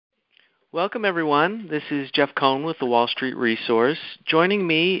Welcome, everyone. This is Jeff Cohn with the Wall Street Resource. Joining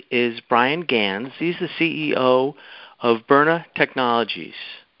me is Bryan Ganz. He's the CEO of Byrna Technologies.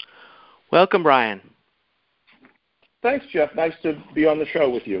 Welcome, Bryan. Thanks, Jeff. Nice to be on the show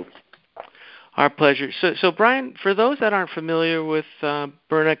with you. Our pleasure. So Bryan, for those that aren't familiar with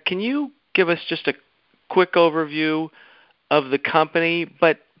Byrna, can you give us just a quick overview of the company?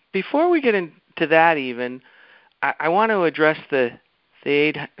 But before we get into that even, I want to address the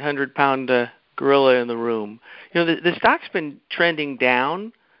 800-pound gorilla in the room. You know, the stock's been trending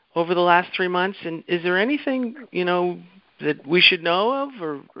down over the last 3 months, and is there anything, that we should know of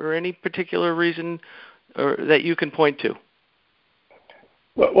or any particular reason or that you can point to?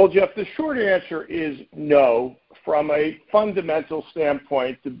 Well, Jeff, the short answer is no. From a fundamental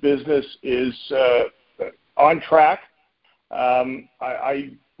standpoint, the business is on track. I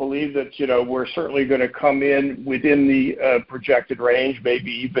believe that, we're certainly going to come in within the projected range,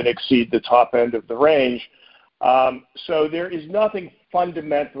 maybe even exceed the top end of the range. So there is nothing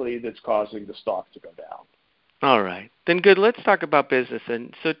fundamentally that's causing the stock to go down. All right. Then good. Let's talk about business.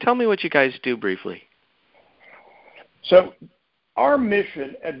 And so tell me what you guys do briefly. So our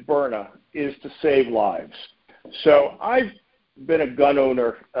mission at Byrna is to save lives. So I've been a gun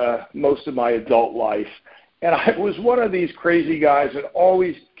owner most of my adult life, and I was one of these crazy guys that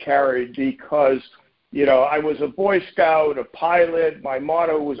always carried because, I was a Boy Scout, a pilot. My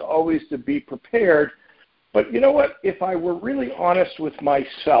motto was always to be prepared. But you know what? If I were really honest with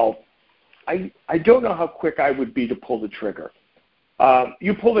myself, I don't know how quick I would be to pull the trigger.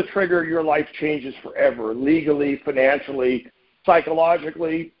 You pull the trigger, your life changes forever, legally, financially,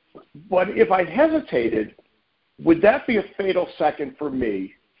 psychologically. But if I hesitated, would that be a fatal second for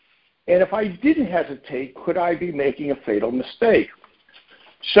me? And if I didn't hesitate, could I be making a fatal mistake?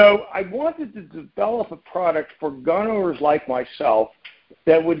 So I wanted to develop a product for gun owners like myself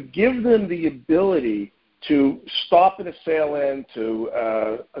that would give them the ability to stop an assailant,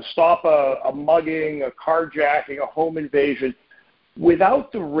 to stop a mugging, a carjacking, a home invasion,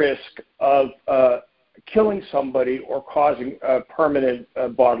 without the risk of killing somebody or causing permanent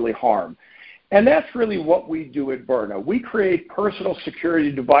bodily harm. And that's really what we do at Byrna. We create personal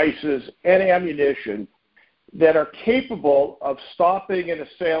security devices and ammunition that are capable of stopping an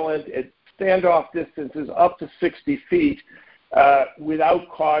assailant at standoff distances up to 60 feet without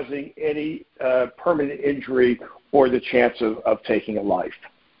causing any permanent injury or the chance of taking a life.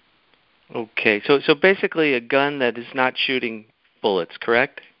 Okay. So basically a gun that is not shooting bullets,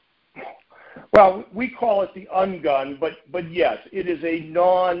 correct? Well, we call it the ungun, but yes, it is a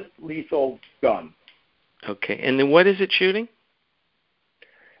non-lethal gun. Okay, and then what is it shooting?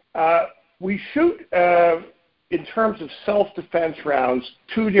 We shoot, in terms of self-defense rounds,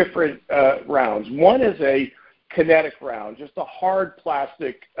 two different rounds. One is a kinetic round, just a hard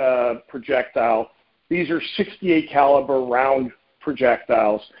plastic projectile. These are 68 caliber round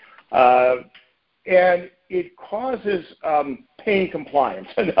projectiles, and it causes pain compliance.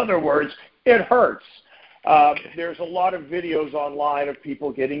 In other words, it hurts. There's a lot of videos online of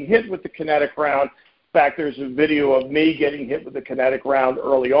people getting hit with the kinetic round. In fact, there's a video of me getting hit with the kinetic round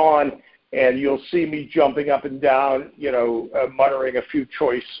early on, and you'll see me jumping up and down, muttering a few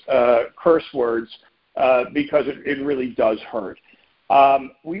choice curse words because it really does hurt.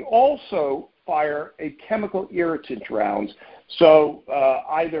 We also fire a chemical irritant rounds, so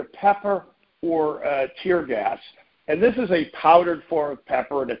either pepper or tear gas. And this is a powdered form of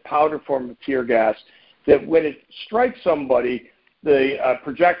pepper and a powdered form of tear gas that when it strikes somebody, the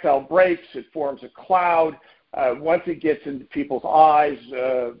projectile breaks, it forms a cloud. Once it gets into people's eyes,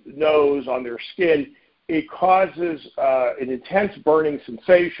 nose, on their skin, it causes an intense burning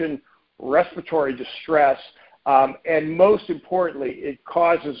sensation, respiratory distress, and most importantly, it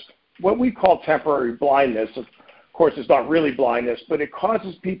causes what we call temporary blindness. Of course, it's not really blindness, but it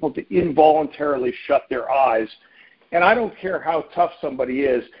causes people to involuntarily shut their eyes. And I don't care how tough somebody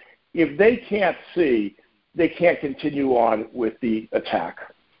is, if they can't see, they can't continue on with the attack.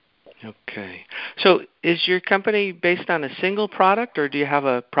 Okay. So is your company based on a single product, or do you have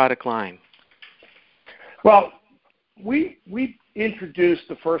a product line? Well, we introduced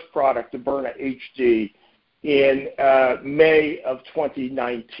the first product, the Byrna HD, in May of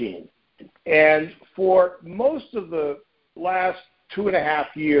 2019. And for most of the last 2.5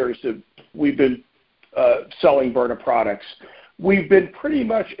 years that we've been selling Byrna products, we've been pretty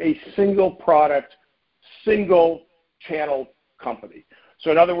much a single product, single channel company.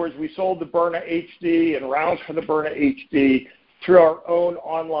 So in other words, we sold the Byrna HD and rounds for the Byrna HD through our own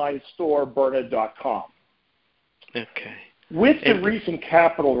online store, Byrna.com. Okay. With the recent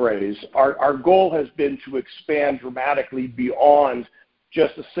capital raise, our goal has been to expand dramatically beyond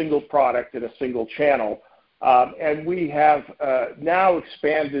just a single product in a single channel. And we have now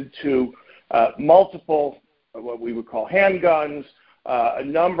expanded to multiple, what we would call handguns, a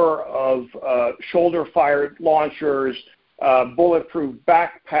number of shoulder-fired launchers, bulletproof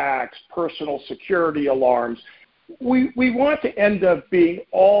backpacks, personal security alarms. We want to end up being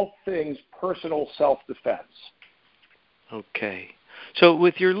all things personal self-defense. Okay. So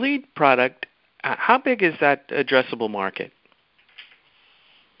with your lead product, how big is that addressable market?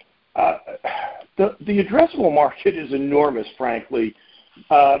 The addressable market is enormous, frankly.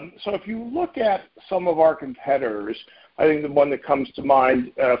 So if you look at some of our competitors, I think the one that comes to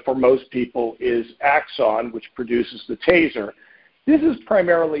mind for most people is Axon, which produces the Taser. This is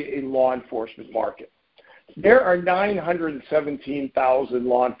primarily a law enforcement market. There are 917,000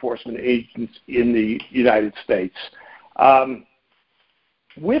 law enforcement agents in the United States.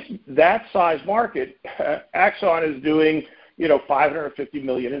 With that size market, Axon is doing, $550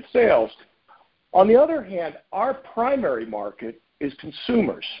 million in sales. On the other hand, our primary market is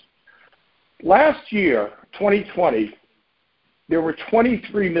consumers. Last year, 2020, there were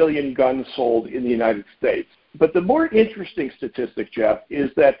 23 million guns sold in the United States. But the more interesting statistic, Jeff,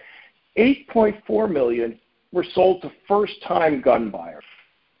 is that 8.4 million were sold to first-time gun buyers.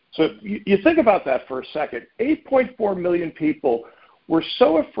 So you think about that for a second. 8.4 million people were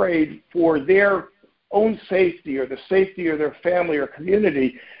so afraid for their own safety or the safety of their family or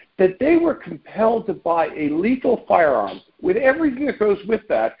community that they were compelled to buy a lethal firearm with everything that goes with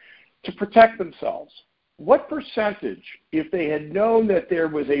that to protect themselves. What percentage, if they had known that there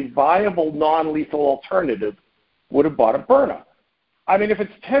was a viable non-lethal alternative, would have bought a Byrna? I mean, if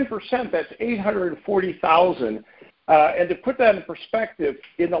it's 10%, that's 840,000. And to put that in perspective,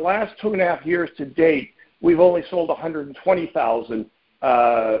 in the last 2.5 years to date, we've only sold 120,000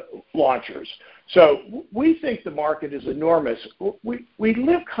 launchers. So we think the market is enormous. We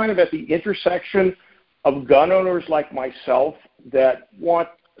live kind of at the intersection of gun owners like myself that want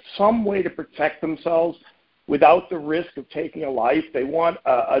some way to protect themselves without the risk of taking a life. They want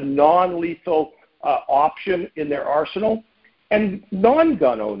a non-lethal option in their arsenal. And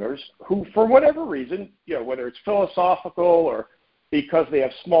non-gun owners who, for whatever reason, whether it's philosophical or because they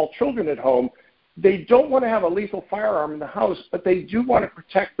have small children at home, they don't want to have a lethal firearm in the house, but they do want to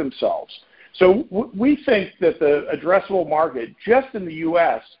protect themselves. So we think that the addressable market just in the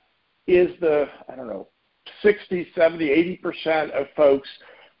U.S. is 60, 70, 80% of folks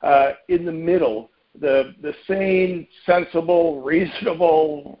in the middle, the sane, sensible,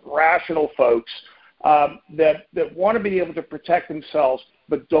 reasonable, rational folks that want to be able to protect themselves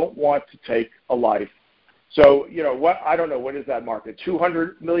but don't want to take a life. So, I don't know, what is that market?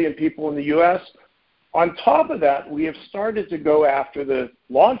 200 million people in the U.S.? On top of that, we have started to go after the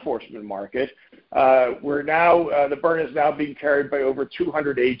law enforcement market. We're now, the Byrna is now being carried by over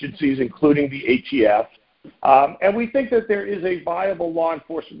 200 agencies, including the ATF. And we think that there is a viable law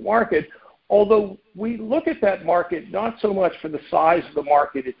enforcement market, although we look at that market not so much for the size of the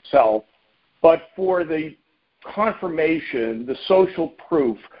market itself, but for the confirmation, the social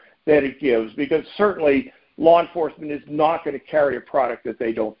proof that it gives, because certainly law enforcement is not going to carry a product that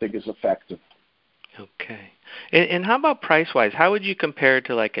they don't think is effective. Okay. And how about price-wise? How would you compare it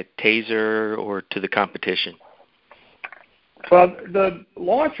to like a Taser or to the competition? Well, the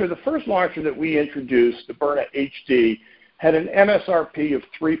first launcher that we introduced, the Byrna HD, had an MSRP of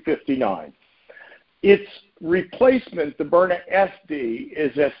 $359. Its replacement, the Byrna SD,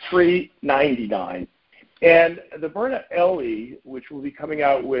 is at $399. And the Byrna LE, which will be coming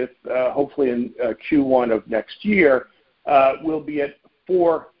out with hopefully in Q1 of next year, will be at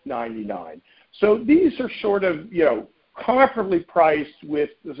 $499. So these are sort of, comparably priced with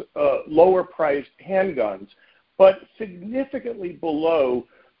lower-priced handguns, but significantly below,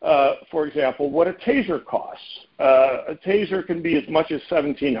 for example, what a Taser costs. A Taser can be as much as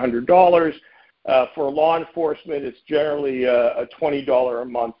 $1,700. For law enforcement, it's generally a $20 a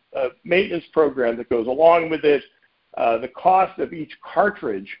month maintenance program that goes along with it. The cost of each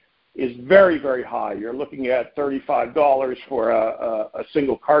cartridge is very, very high. You're looking at $35 for a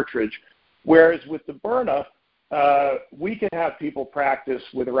single cartridge, whereas with the Byrna, we can have people practice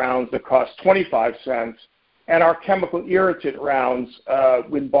with rounds that cost 25 cents, and our chemical irritant rounds,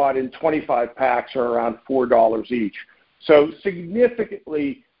 when bought in 25 packs, are around $4 each. So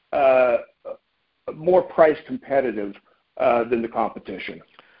significantly more price competitive than the competition.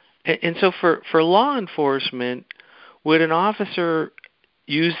 And so for law enforcement, would an officer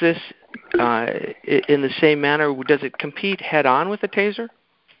use this in the same manner? Does it compete head-on with a Taser?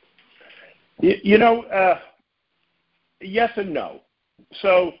 Yes and no.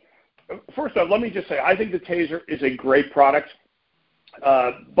 So first off, let me just say, I think the Taser is a great product.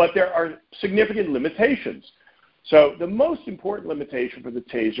 But there are significant limitations. So the most important limitation for the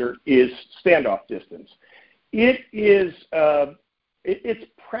taser is standoff distance. Its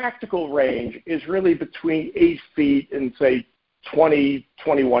practical range is really between 8 feet and, say, 20,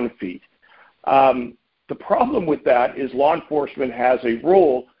 21 feet. The problem with that is law enforcement has a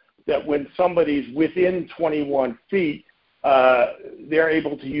rule that when somebody's within 21 feet, they're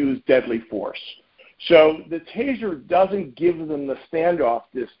able to use deadly force. So the taser doesn't give them the standoff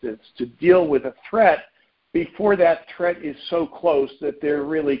distance to deal with a threat before that threat is so close that they're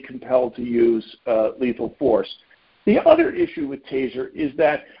really compelled to use lethal force. The other issue with taser is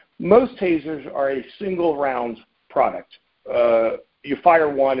that most tasers are a single round product. You fire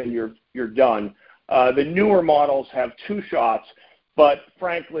one and you're done. The newer models have 2 shots, but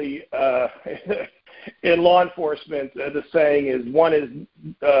frankly, in law enforcement, the saying is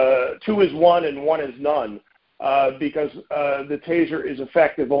 2 is 1 and 1 is none, because the taser is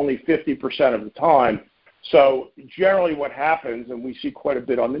effective only 50% of the time. So generally what happens, and we see quite a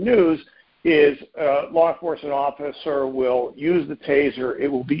bit on the news, is a law enforcement officer will use the taser, it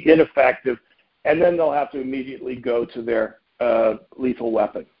will be ineffective, and then they'll have to immediately go to their lethal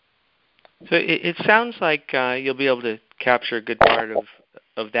weapon. So it sounds like you'll be able to capture a good part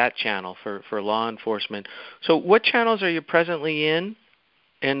of that channel for law enforcement. So what channels are you presently in,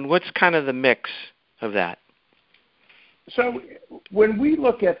 and what's kind of the mix of that? So when we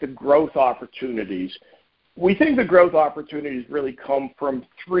look at the growth opportunities, we think the growth opportunities really come from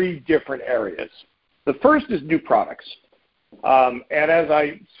 3 different areas. The first is new products. And as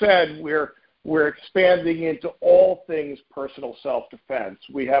I said, we're expanding into all things personal self-defense.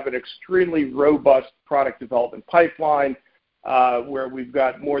 We have an extremely robust product development pipeline where we've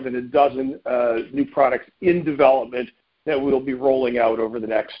got more than a dozen new products in development that we'll be rolling out over the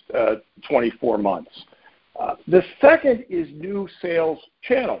next 24 months. The second is new sales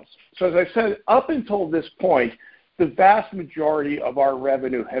channels. So as I said, up until this point, the vast majority of our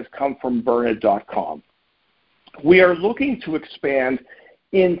revenue has come from Byrna.com. We are looking to expand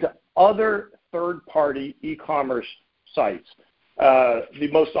into other third-party e-commerce sites. The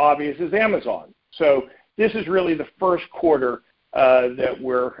most obvious is Amazon. So this is really the first quarter that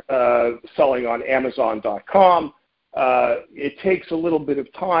we're selling on Amazon.com. It takes a little bit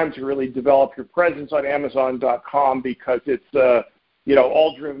of time to really develop your presence on Amazon.com because it's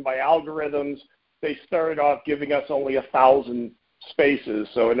all driven by algorithms. They started off giving us only 1,000 spaces.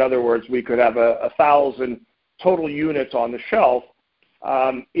 So in other words, we could have 1,000 total units on the shelf.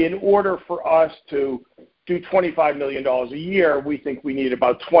 In order for us to do $25 million a year, we think we need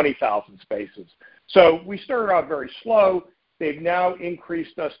about 20,000 spaces. So we started out very slow. They've now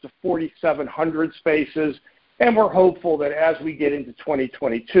increased us to 4,700 spaces, and we're hopeful that as we get into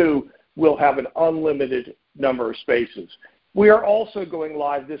 2022, we'll have an unlimited number of spaces. We are also going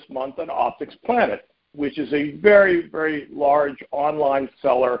live this month on Optics Planet, which is a very, very large online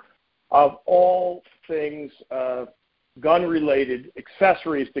seller of all things gun-related,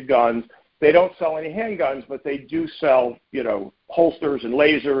 accessories to guns. They don't sell any handguns, but they do sell, holsters and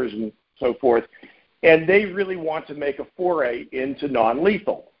lasers and so forth. And they really want to make a foray into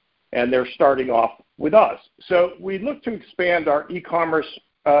non-lethal, and they're starting off with us. So we look to expand our e-commerce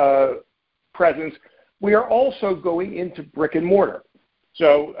presence. We are also going into brick and mortar.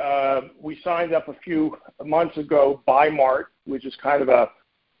 So we signed up a few months ago ByMart, which is kind of a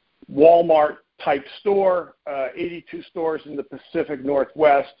Walmart-type store, 82 stores in the Pacific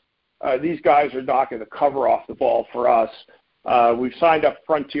Northwest. These guys are knocking the cover off the ball for us. We've signed up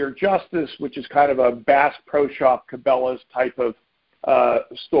Frontier Justice, which is kind of a Bass Pro Shop, Cabela's type of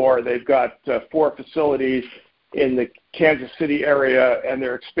store. They've got 4 facilities in the Kansas City area, and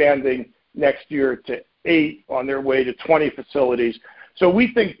they're expanding next year to 8 on their way to 20 facilities. So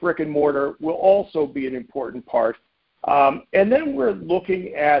we think brick and mortar will also be an important part. And then we're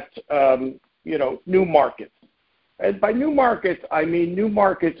looking at, new markets. And by new markets, I mean new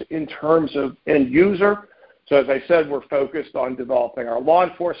markets in terms of end user. So as I said, we're focused on developing our law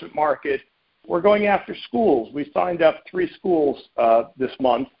enforcement market. We're going after schools. We signed up 3 schools this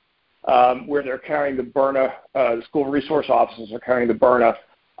month where they're carrying the Byrna, the school resource officers are carrying the Byrna,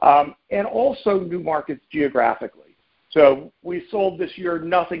 and also new markets geographically. So we sold this year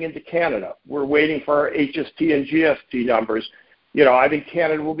nothing into Canada. We're waiting for our HST and GST numbers. I think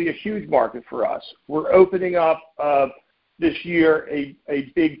Canada will be a huge market for us. We're opening up this year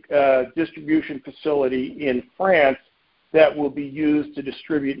a big distribution facility in France that will be used to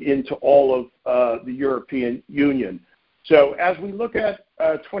distribute into all of the European Union. So as we look at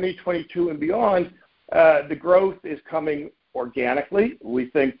 2022 and beyond, the growth is coming organically. We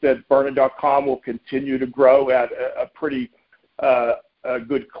think that Byrna.com will continue to grow at a pretty a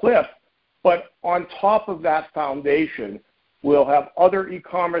good clip. But on top of that foundation, we'll have other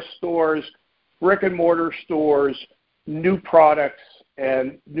e-commerce stores, brick-and-mortar stores, new products,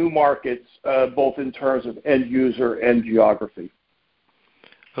 and new markets, both in terms of end user and geography.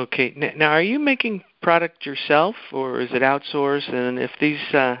 Okay. Now, are you making product yourself, or is it outsourced? And if these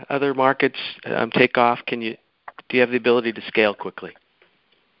other markets take off, do you have the ability to scale quickly?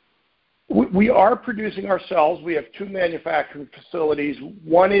 We are producing ourselves. We have two manufacturing facilities.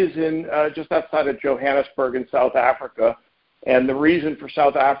 One is in just outside of Johannesburg in South Africa. And the reason for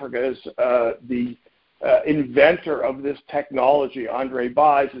South Africa is the inventor of this technology, Andre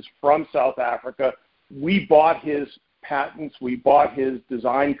Buys, is from South Africa. We bought his patents. We bought his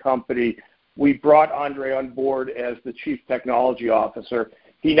design company. We brought Andre on board as the chief technology officer.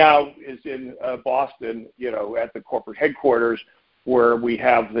 He now is in Boston, at the corporate headquarters where we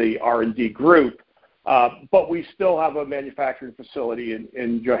have the R&D group. But we still have a manufacturing facility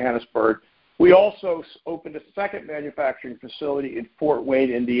in Johannesburg. We also opened a second manufacturing facility in Fort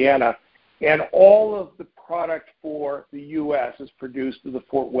Wayne, Indiana, and all of the product for the U.S. is produced in the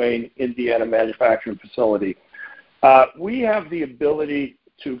Fort Wayne, Indiana manufacturing facility. We have the ability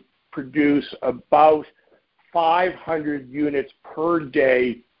to produce about 500 units per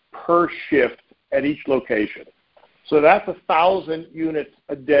day per shift at each location. So that's 1,000 units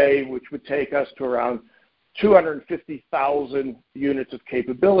a day, which would take us to around 250,000 units of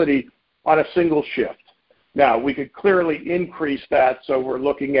capability on a single shift. Now, we could clearly increase that, so we're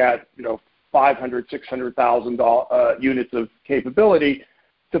looking at 500,000, 600,000 units of capability.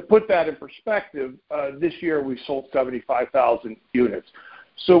 To put that in perspective, this year we sold 75,000 units.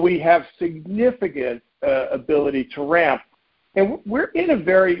 So we have significant ability to ramp. And we're in a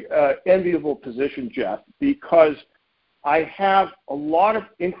very enviable position, Jeff, because I have a lot of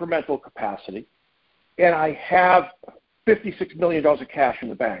incremental capacity, and I have $56 million of cash in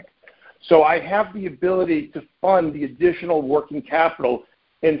the bank. So I have the ability to fund the additional working capital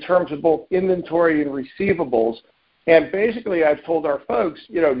in terms of both inventory and receivables. And basically, I've told our folks,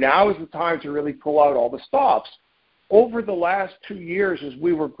 now is the time to really pull out all the stops. Over the last 2 years, as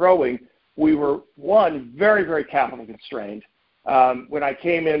we were growing, we were, one, very, very capital constrained. When I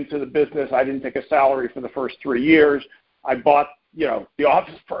came into the business, I didn't take a salary for the first 3 years. I bought, the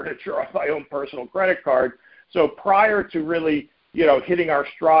office furniture off my own personal credit card. So prior to really, hitting our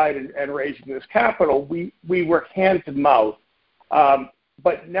stride and raising this capital, we were hand to mouth.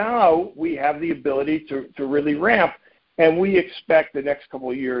 But now we have the ability to really ramp, and we expect the next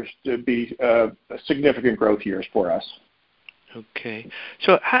couple of years to be significant growth years for us. Okay.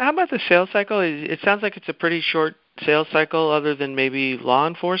 So how about the sales cycle? It sounds like it's a pretty short sales cycle other than maybe law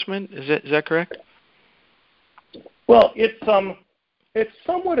enforcement. Is that correct? Well, it's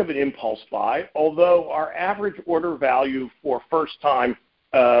somewhat of an impulse buy, although our average order value for first-time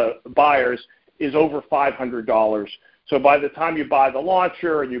buyers is over $500. So by the time you buy the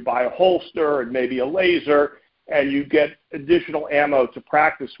launcher and you buy a holster and maybe a laser and you get additional ammo to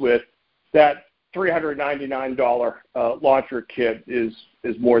practice with, that $399 launcher kit is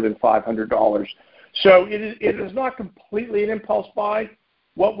more than $500. So it is not completely an impulse buy.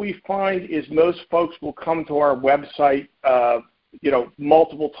 What we find is most folks will come to our website,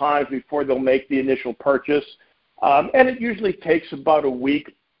 multiple times before they'll make the initial purchase. And it usually takes about a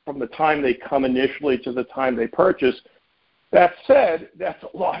week from the time they come initially to the time they purchase. That said, that's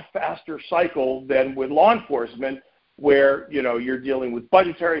a lot faster cycle than with law enforcement, where you're dealing with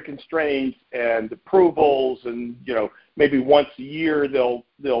budgetary constraints and approvals, and maybe once a year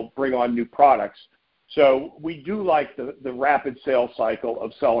they'll bring on new products. So we do like the rapid sales cycle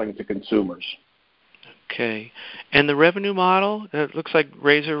of selling to consumers. Okay, and the revenue model, it looks like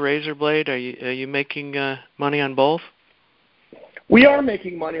razor blade. Are you making money on both? We are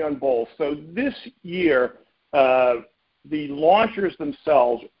making money on both. So this year, the launchers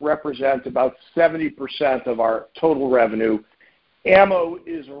themselves represent about 70% of our total revenue. Ammo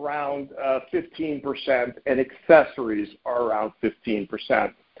is around 15%, and accessories are around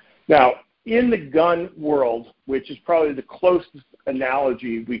 15%. Now, in the gun world, which is probably the closest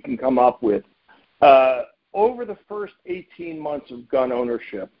analogy we can come up with, over the first 18 months of gun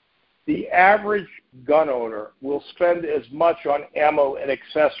ownership, the average gun owner will spend as much on ammo and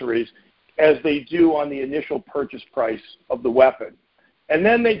accessories as they do on the initial purchase price of the weapon. And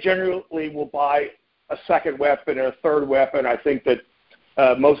then they generally will buy a second weapon or a third weapon. I think that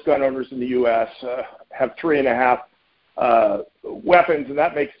most gun owners in the U.S. Have 3.5 weapons, and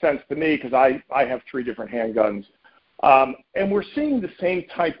that makes sense to me because I have 3 different handguns. And we're seeing the same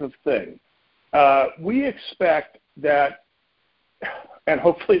type of thing. We expect that, and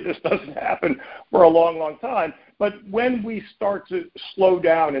hopefully this doesn't happen for a long, long time, But when we start to slow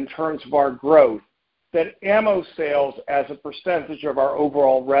down in terms of our growth, that ammo sales as a percentage of our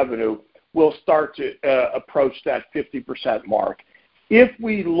overall revenue will start to approach that 50% mark. If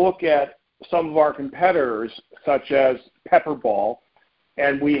we look at some of our competitors, such as Pepperball,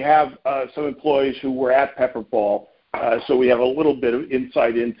 and we have some employees who were at Pepperball, so we have a little bit of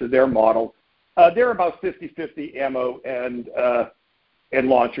insight into their model. They're about 50-50 ammo and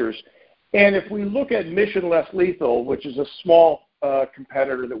launchers. And if we look at Mission Less Lethal, which is a small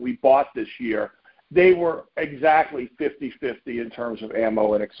competitor that we bought this year, they were exactly 50-50 in terms of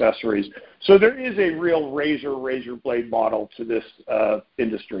ammo and accessories. So there is a real razor blade model to this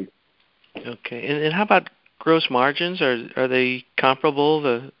industry. Okay. And how about gross margins? Are they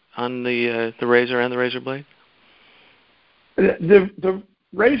comparable on the razor and the razor blade? The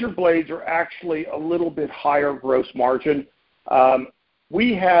razor blades are actually a little bit higher gross margin.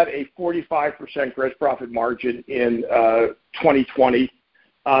 We had a 45% gross profit margin in 2020.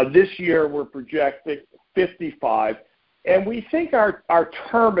 This year we're projecting 55%, and we think our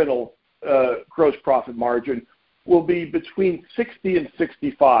terminal gross profit margin will be between 60 and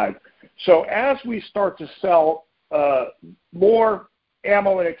 65. So as we start to sell more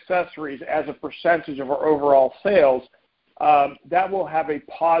ammo and accessories as a percentage of our overall sales, that will have a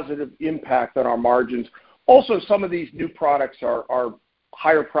positive impact on our margins. Also, some of these new products are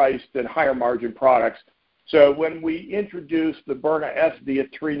higher priced and higher margin products. So when we introduced the Byrna SD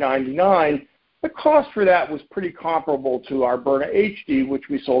at $399, the cost for that was pretty comparable to our Byrna HD, which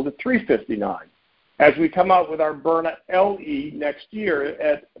we sold at $359. As we come out with our Byrna LE next year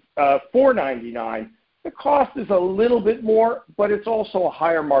at $499, the cost is a little bit more, but it's also a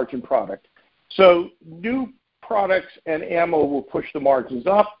higher margin product. So new products and ammo will push the margins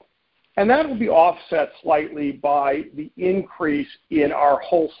up, and that will be offset slightly by the increase in our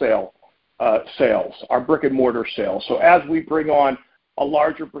wholesale sales, our brick and mortar sales. So as we bring on a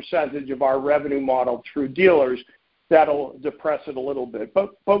larger percentage of our revenue model through dealers, that'll depress it a little bit.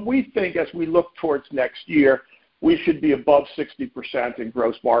 But we think as we look towards next year, we should be above 60% in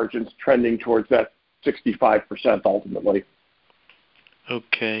gross margins, trending towards that 65% ultimately.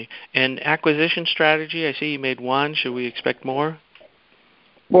 Okay. And acquisition strategy, I see you made one. Should we expect more?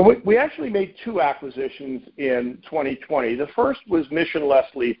 Well, we actually made two acquisitions in 2020. The first was Mission Less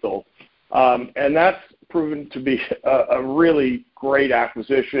Lethal, and that's proven to be a really great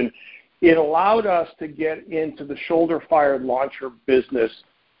acquisition. It allowed us to get into the shoulder-fired launcher business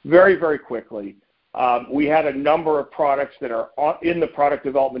very, very quickly. We had a number of products that are in the product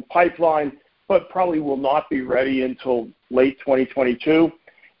development pipeline, but probably will not be ready until late 2022.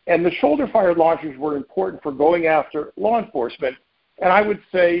 And the shoulder-fired launchers were important for going after law enforcement. And I would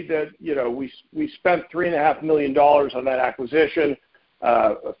say that, we spent $3.5 million on that acquisition.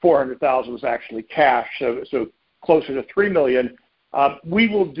 $400,000 was actually cash, so closer to $3 million. We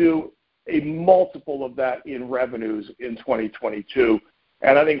will do a multiple of that in revenues in 2022.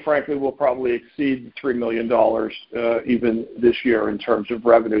 And I think, frankly, we'll probably exceed $3 million even this year in terms of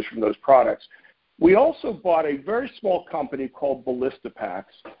revenues from those products. We also bought a very small company called Ballista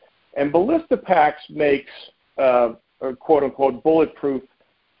Packs. And Ballista Packs makes quote-unquote bulletproof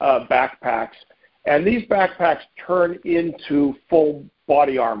backpacks. And these backpacks turn into full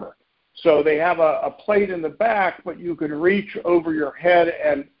body armor. So they have a plate in the back, but you can reach over your head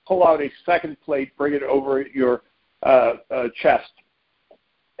and pull out a second plate, bring it over your chest.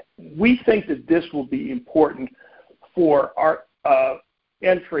 We think that this will be important for our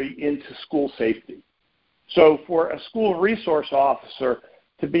entry into school safety. So for a school resource officer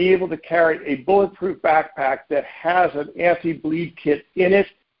to be able to carry a bulletproof backpack that has an anti-bleed kit in it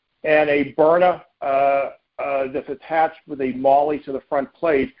and a Byrna that's attached with a molly to the front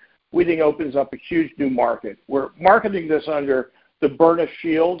plate, we think opens up a huge new market. We're marketing this under the Byrna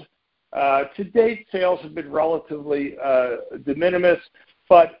Shield. To date, sales have been relatively de minimis,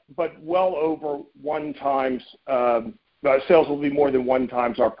 but well over 1 times, sales will be more than 1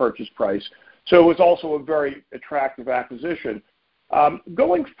 times our purchase price. So it was also a very attractive acquisition.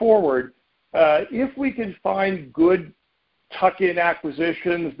 Going forward, if we can find good tuck-in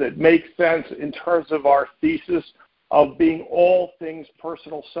acquisitions that make sense in terms of our thesis of being all things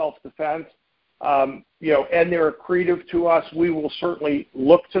personal self-defense, and they're accretive to us, we will certainly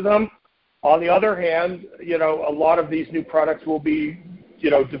look to them. On the other hand, a lot of these new products will be,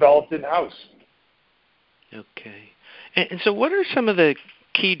 developed in-house. Okay. And so what are some of the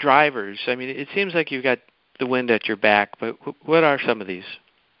key drivers? I mean, it seems like you've got the wind at your back, but what are some of these?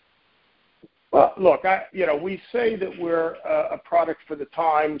 Well, look, we say that we're a product for the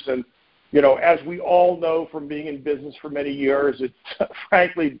times, and, as we all know from being in business for many years, it's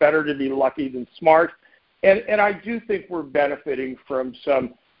frankly better to be lucky than smart. And I do think we're benefiting from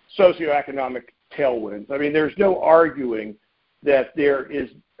some socioeconomic tailwinds. I mean, there's no arguing that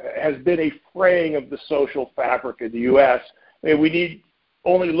has been a fraying of the social fabric in the U.S. I mean, we need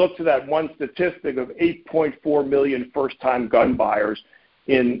only look to that one statistic of 8.4 million first-time gun buyers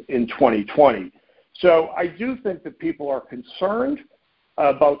in 2020. So I do think that people are concerned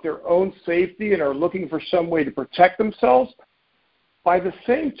about their own safety and are looking for some way to protect themselves. By the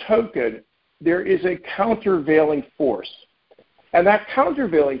same token, there is a countervailing force. And that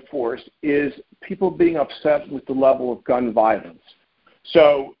countervailing force is people being upset with the level of gun violence.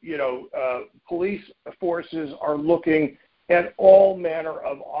 So, police forces are looking at all manner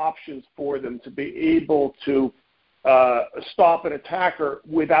of options for them to be able to stop an attacker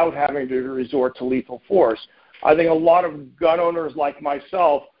without having to resort to lethal force. I think a lot of gun owners like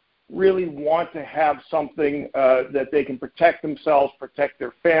myself really want to have something that they can protect themselves, protect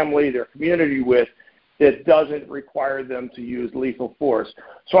their family, their community with, that doesn't require them to use lethal force.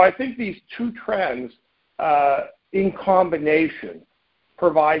 So I think these two trends in combination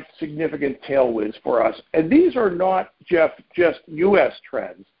provide significant tailwinds for us. And these are not, Jeff, just U.S.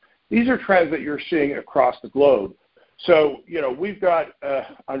 trends. These are trends that you're seeing across the globe. So, we've got,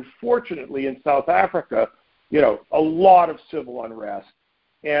 unfortunately, in South Africa, a lot of civil unrest.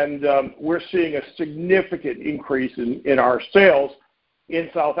 And we're seeing a significant increase in our sales in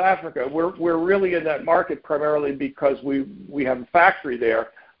South Africa. We're really in that market primarily because we have a factory there,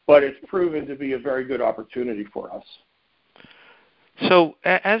 but it's proven to be a very good opportunity for us. So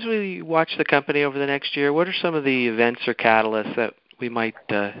as we watch the company over the next year, what are some of the events or catalysts that we might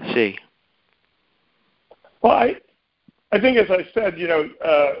see? Well, I think, as I said,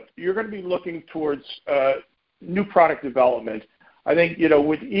 you're going to be looking towards new product development. I think,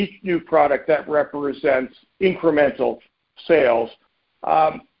 with each new product that represents incremental sales,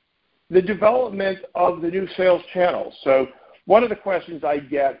 the development of the new sales channels. So one of the questions I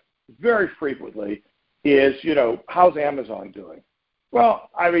get very frequently is, how's Amazon doing? Well,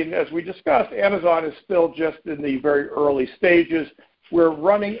 I mean, as we discussed, Amazon is still just in the very early stages. We're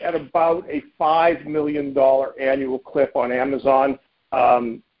running at about a $5 million annual clip on Amazon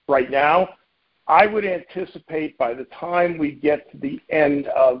right now. I would anticipate by the time we get to the end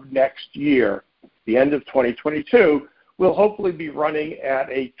of next year, the end of 2022, we'll hopefully be running at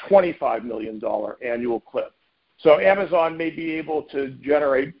a $25 million annual clip. So Amazon may be able to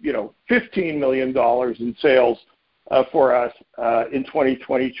generate, $15 million in sales for us in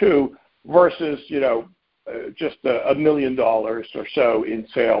 2022 versus, just $1 million or so in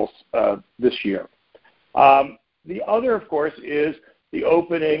sales this year. The other, of course, is the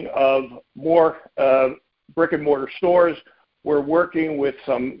opening of more brick-and-mortar stores. We're working with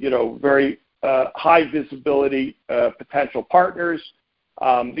some, very high visibility potential partners.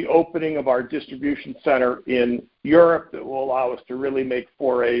 The opening of our distribution center in Europe that will allow us to really make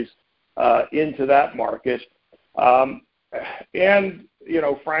forays into that market. And,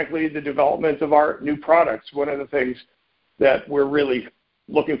 frankly, the development of our new products. One of the things that we're really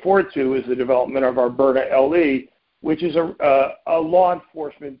looking forward to is the development of our Byrna LE, which is a law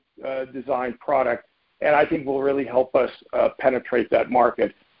enforcement designed product, and I think will really help us penetrate that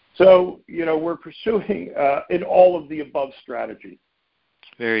market. So, we're pursuing in all of the above strategy.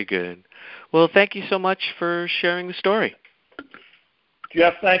 Very good. Well, thank you so much for sharing the story.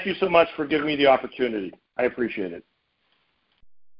 Jeff, thank you so much for giving me the opportunity. I appreciate it.